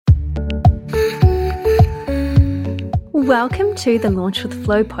Welcome to the Launch with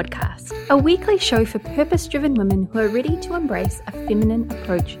Flow podcast, a weekly show for purpose-driven women who are ready to embrace a feminine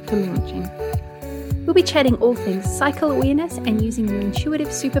approach to launching. We'll be chatting all things cycle awareness and using your intuitive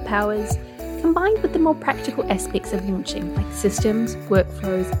superpowers, combined with the more practical aspects of launching like systems,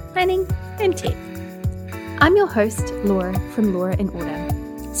 workflows, planning, and tech. I'm your host, Laura from Laura in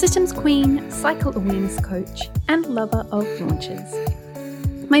Order, systems queen, cycle awareness coach, and lover of launches.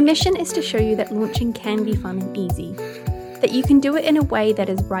 My mission is to show you that launching can be fun and easy, that you can do it in a way that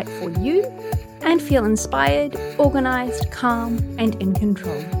is right for you and feel inspired, organized, calm, and in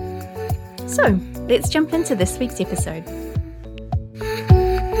control. So, let's jump into this week's episode.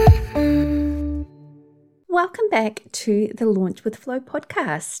 Welcome back to the Launch with Flow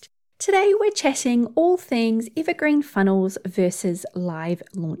podcast. Today we're chatting all things evergreen funnels versus live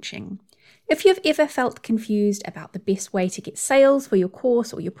launching. If you've ever felt confused about the best way to get sales for your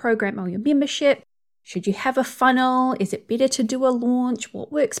course or your program or your membership, should you have a funnel? Is it better to do a launch?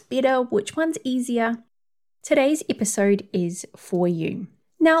 What works better? Which one's easier? Today's episode is for you.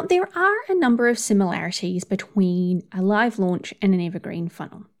 Now, there are a number of similarities between a live launch and an evergreen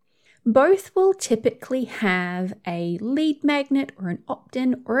funnel. Both will typically have a lead magnet or an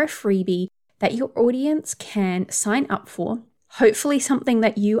opt-in or a freebie that your audience can sign up for. Hopefully something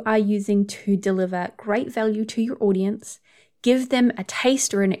that you are using to deliver great value to your audience, give them a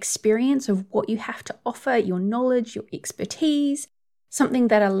taste or an experience of what you have to offer, your knowledge, your expertise, something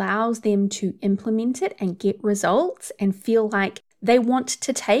that allows them to implement it and get results and feel like they want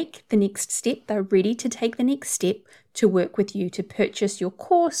to take the next step, they're ready to take the next step to work with you to purchase your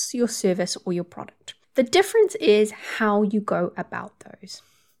course, your service, or your product. The difference is how you go about those.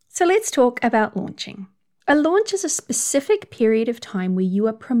 So let's talk about launching. A launch is a specific period of time where you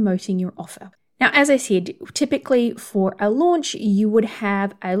are promoting your offer. Now, as I said, typically for a launch, you would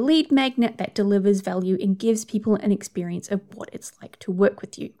have a lead magnet that delivers value and gives people an experience of what it's like to work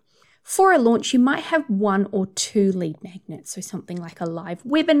with you. For a launch, you might have 1 or 2 lead magnets, so something like a live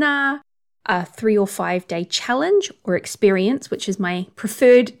webinar, a 3 or 5 day challenge or experience, which is my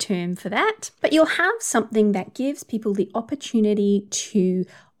preferred term for that. But you'll have something that gives people the opportunity to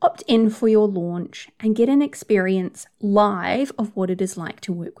opt in for your launch and get an experience live of what it is like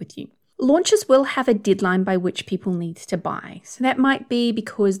to work with you. Launches will have a deadline by which people need to buy. So that might be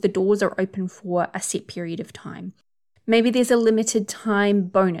because the doors are open for a set period of time. Maybe there's a limited time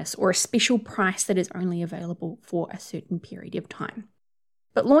bonus or a special price that is only available for a certain period of time.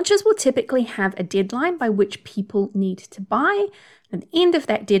 But launches will typically have a deadline by which people need to buy. At the end of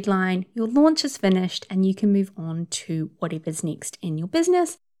that deadline, your launch is finished and you can move on to whatever's next in your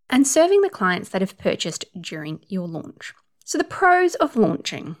business and serving the clients that have purchased during your launch. So the pros of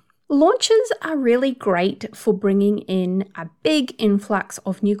launching. Launches are really great for bringing in a big influx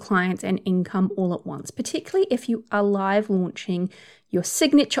of new clients and income all at once, particularly if you are live launching your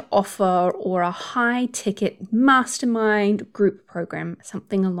signature offer or a high-ticket mastermind group program,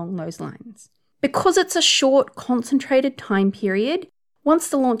 something along those lines. Because it's a short, concentrated time period, once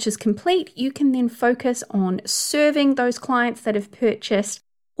the launch is complete, you can then focus on serving those clients that have purchased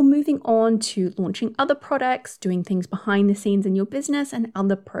or moving on to launching other products, doing things behind the scenes in your business and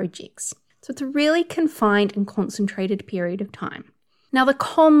other projects. So it's a really confined and concentrated period of time. Now, the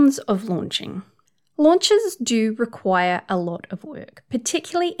cons of launching. Launches do require a lot of work,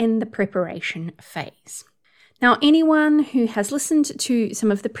 particularly in the preparation phase. Now, anyone who has listened to some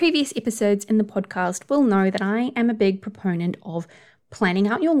of the previous episodes in the podcast will know that I am a big proponent of planning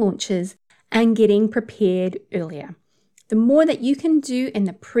out your launches and getting prepared earlier. The more that you can do in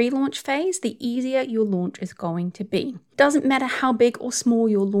the pre-launch phase, the easier your launch is going to be. It doesn't matter how big or small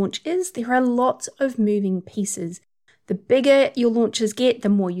your launch is, there are lots of moving pieces. The bigger your launches get, the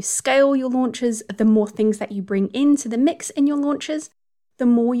more you scale your launches, the more things that you bring into the mix in your launches, the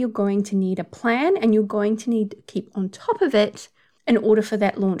more you're going to need a plan and you're going to need to keep on top of it in order for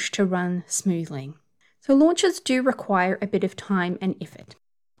that launch to run smoothly. So launches do require a bit of time and effort.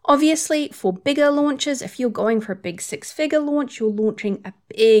 Obviously, for bigger launches, if you're going for a big 6-figure launch, you're launching a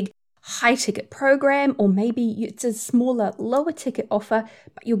big high-ticket program, or maybe it's a smaller, lower-ticket offer,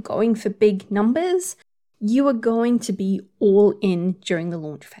 but you're going for big numbers, you are going to be all in during the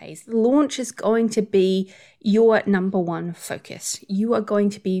launch phase. The launch is going to be your number one focus. You are going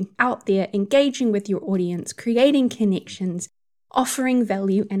to be out there engaging with your audience, creating connections, offering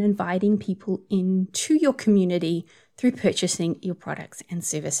value, and inviting people into your community through purchasing your products and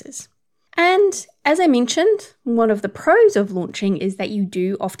services. And as I mentioned, one of the pros of launching is that you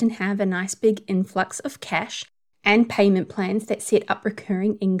do often have a nice big influx of cash and payment plans that set up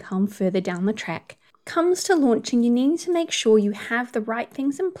recurring income further down the track. Comes to launching, you need to make sure you have the right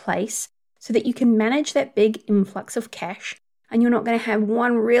things in place so that you can manage that big influx of cash, and you're not going to have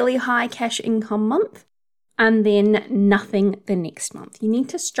one really high cash income month and then nothing the next month. You need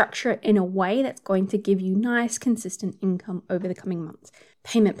to structure it in a way that's going to give you nice, consistent income over the coming months.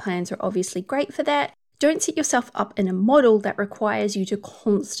 Payment plans are obviously great for that. Don't set yourself up in a model that requires you to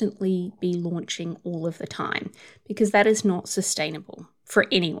constantly be launching all of the time, because that is not sustainable for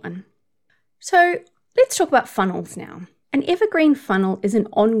anyone. So let's talk about funnels now. An evergreen funnel is an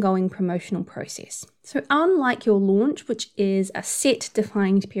ongoing promotional process. So unlike your launch, which is a set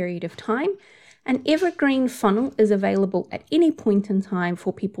defined period of time, an evergreen funnel is available at any point in time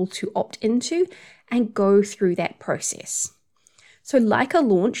for people to opt into and go through that process. So like a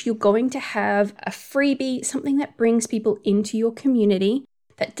launch, you're going to have a freebie, something that brings people into your community,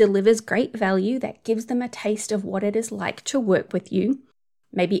 that delivers great value, that gives them a taste of what it is like to work with you.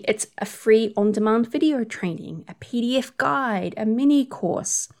 Maybe it's a free on-demand video training, a PDF guide, a mini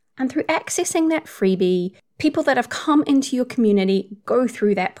course. And through accessing that freebie, people that have come into your community go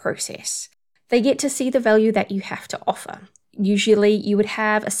through that process. They get to see the value that you have to offer. Usually you would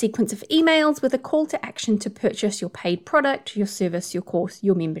have a sequence of emails with a call to action to purchase your paid product, your service, your course,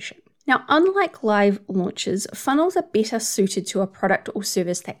 your membership. Now, unlike live launches, funnels are better suited to a product or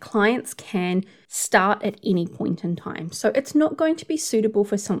service that clients can start at any point in time. So it's not going to be suitable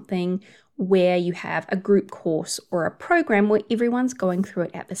for something where you have a group course or a program where everyone's going through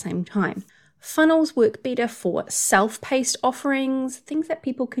it at the same time. Funnels work better for self-paced offerings, things that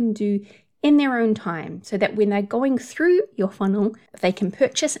people can do in their own time, so that when they're going through your funnel, they can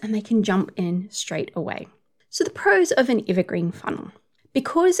purchase and they can jump in straight away. So the pros of an evergreen funnel.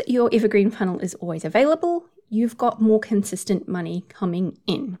 Because your evergreen funnel is always available, you've got more consistent money coming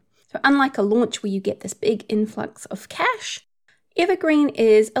in. So unlike a launch where you get this big influx of cash, evergreen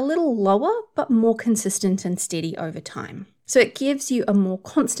is a little lower but more consistent and steady over time. So it gives you a more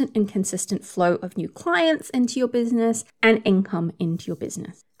constant and consistent flow of new clients into your business and income into your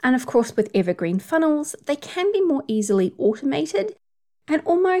business. And of course, with evergreen funnels, they can be more easily automated and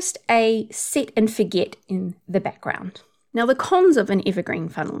almost a set and forget in the background. Now, the cons of an evergreen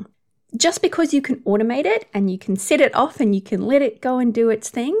funnel. Just because you can automate it and you can set it off and you can let it go and do its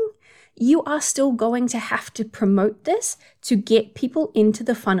thing, you are still going to have to promote this to get people into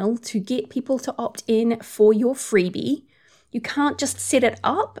the funnel, to get people to opt in for your freebie. You can't just set it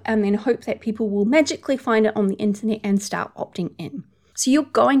up and then hope that people will magically find it on the internet and start opting in. So you're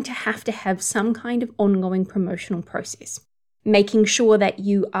going to have some kind of ongoing promotional process, making sure that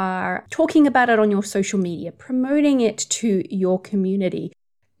you are talking about it on your social media, promoting it to your community.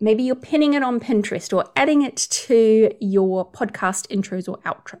 Maybe you're pinning it on Pinterest or adding it to your podcast intros or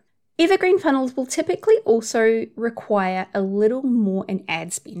outro. Evergreen funnels will typically also require a little more in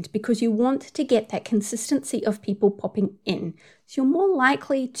ad spend because you want to get that consistency of people popping in. So you're more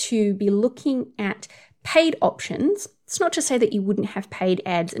likely to be looking at paid options. It's not to say that you wouldn't have paid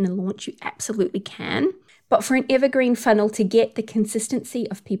ads in a launch, you absolutely can. But for an evergreen funnel to get the consistency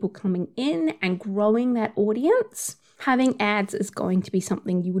of people coming in and growing that audience, having ads is going to be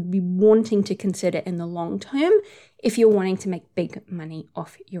something you would be wanting to consider in the long term if you're wanting to make big money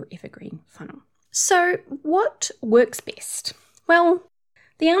off your evergreen funnel. So what works best? Well,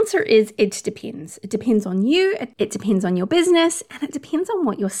 the answer is it depends. It depends on you, it depends on your business, and it depends on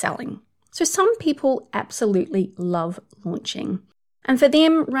what you're selling. So some people absolutely love launching. And for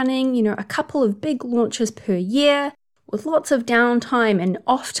them, running, a couple of big launches per year with lots of downtime and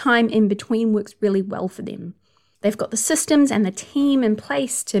off time in between works really well for them. They've got the systems and the team in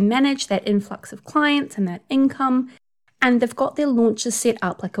place to manage that influx of clients and that income, and they've got their launches set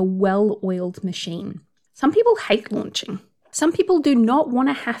up like a well-oiled machine. Some people hate launching. Some people do not want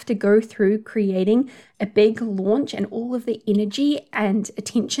to have to go through creating a big launch and all of the energy and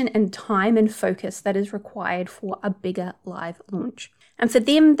attention and time and focus that is required for a bigger live launch. And for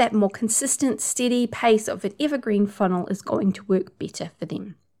them, that more consistent, steady pace of an evergreen funnel is going to work better for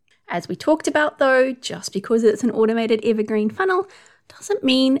them. As we talked about though, just because it's an automated evergreen funnel doesn't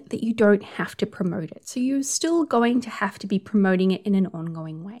mean that you don't have to promote it. So you're still going to have to be promoting it in an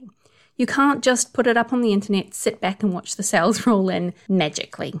ongoing way. You can't just put it up on the internet, sit back and watch the sales roll in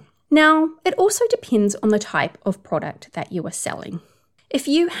magically. Now, it also depends on the type of product that you are selling. If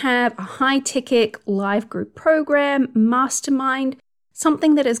you have a high-ticket live group program, mastermind,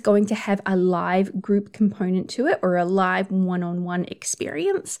 something that is going to have a live group component to it or a live one-on-one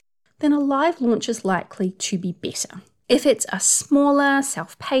experience, then a live launch is likely to be better. If it's a smaller,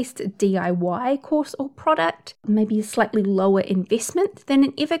 self-paced DIY course or product, maybe a slightly lower investment, then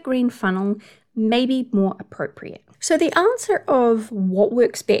an evergreen funnel may be more appropriate. So the answer of what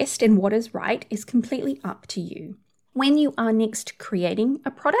works best and what is right is completely up to you. When you are next creating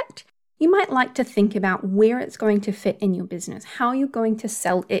a product, you might like to think about where it's going to fit in your business, how you're going to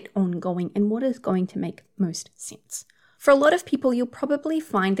sell it ongoing, and what is going to make most sense. For a lot of people, you'll probably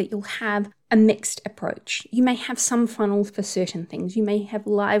find that you'll have a mixed approach. You may have some funnels for certain things. You may have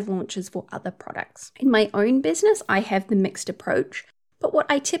live launches for other products. In my own business, I have the mixed approach. But what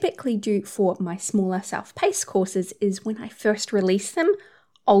I typically do for my smaller self-paced courses is when I first release them,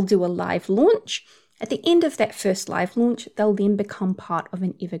 I'll do a live launch. At the end of that first live launch, they'll then become part of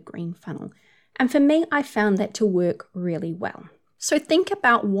an evergreen funnel. And for me, I found that to work really well. So think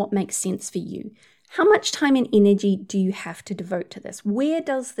about what makes sense for you. How much time and energy do you have to devote to this? Where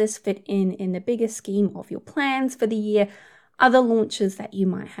does this fit in the bigger scheme of your plans for the year, other launches that you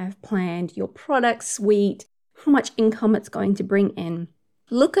might have planned, your product suite, how much income it's going to bring in?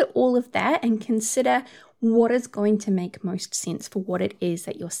 Look at all of that and consider what is going to make most sense for what it is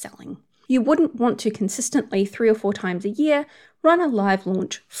that you're selling. You wouldn't want to consistently 3 or 4 times a year run a live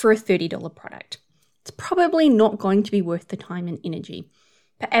launch for a $30 product. It's probably not going to be worth the time and energy.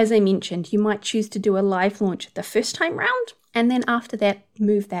 But as I mentioned, you might choose to do a live launch the first time round, and then after that,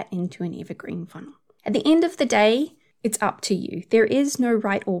 move that into an evergreen funnel. At the end of the day, it's up to you. There is no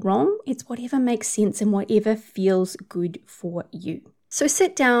right or wrong. It's whatever makes sense and whatever feels good for you. So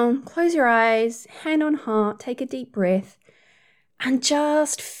sit down, close your eyes, hand on heart, take a deep breath, and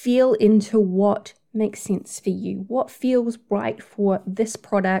just feel into what makes sense for you, what feels right for this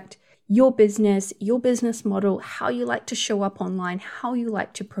product, your business model, how you like to show up online, how you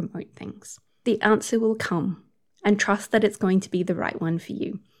like to promote things. The answer will come, and trust that it's going to be the right one for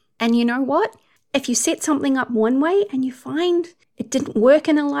you. And you know what? If you set something up one way and you find it didn't work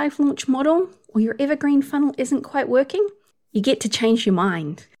in a live launch model, or your evergreen funnel isn't quite working, you get to change your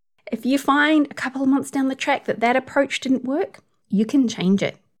mind. If you find a couple of months down the track that approach didn't work, you can change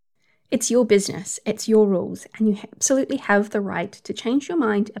it. It's your business, it's your rules, and you absolutely have the right to change your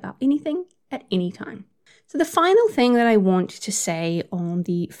mind about anything at any time. So the final thing that I want to say on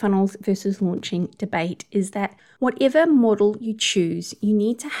the funnels versus launching debate is that whatever model you choose, you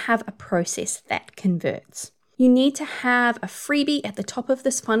need to have a process that converts. You need to have a freebie at the top of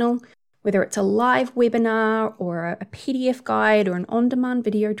this funnel, whether it's a live webinar or a PDF guide or an on-demand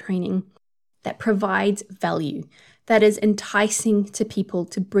video training that provides value, that is enticing to people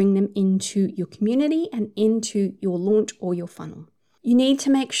to bring them into your community and into your launch or your funnel. You need to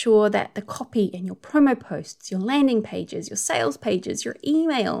make sure that the copy in your promo posts, your landing pages, your sales pages, your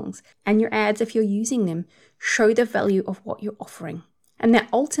emails, and your ads, if you're using them, show the value of what you're offering. And that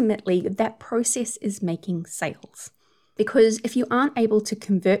ultimately, that process is making sales. Because if you aren't able to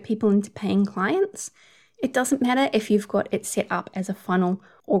convert people into paying clients, it doesn't matter if you've got it set up as a funnel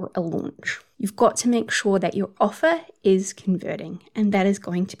or a launch. You've got to make sure that your offer is converting, and that is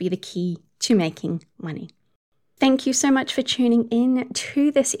going to be the key to making money. Thank you so much for tuning in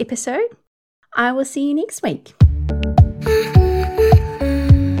to this episode. I will see you next week.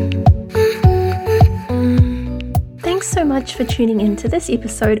 Thanks so much for tuning in to this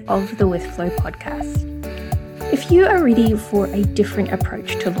episode of the With Flow podcast. If you are ready for a different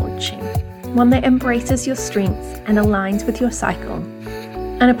approach to launching, one that embraces your strengths and aligns with your cycle,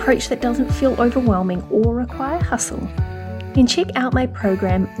 an approach that doesn't feel overwhelming or require hustle, then check out my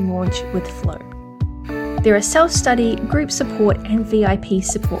program Launch with Flow. There are self-study, group support, and VIP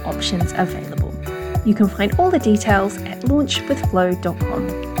support options available. You can find all the details at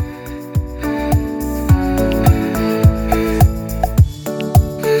launchwithflow.com.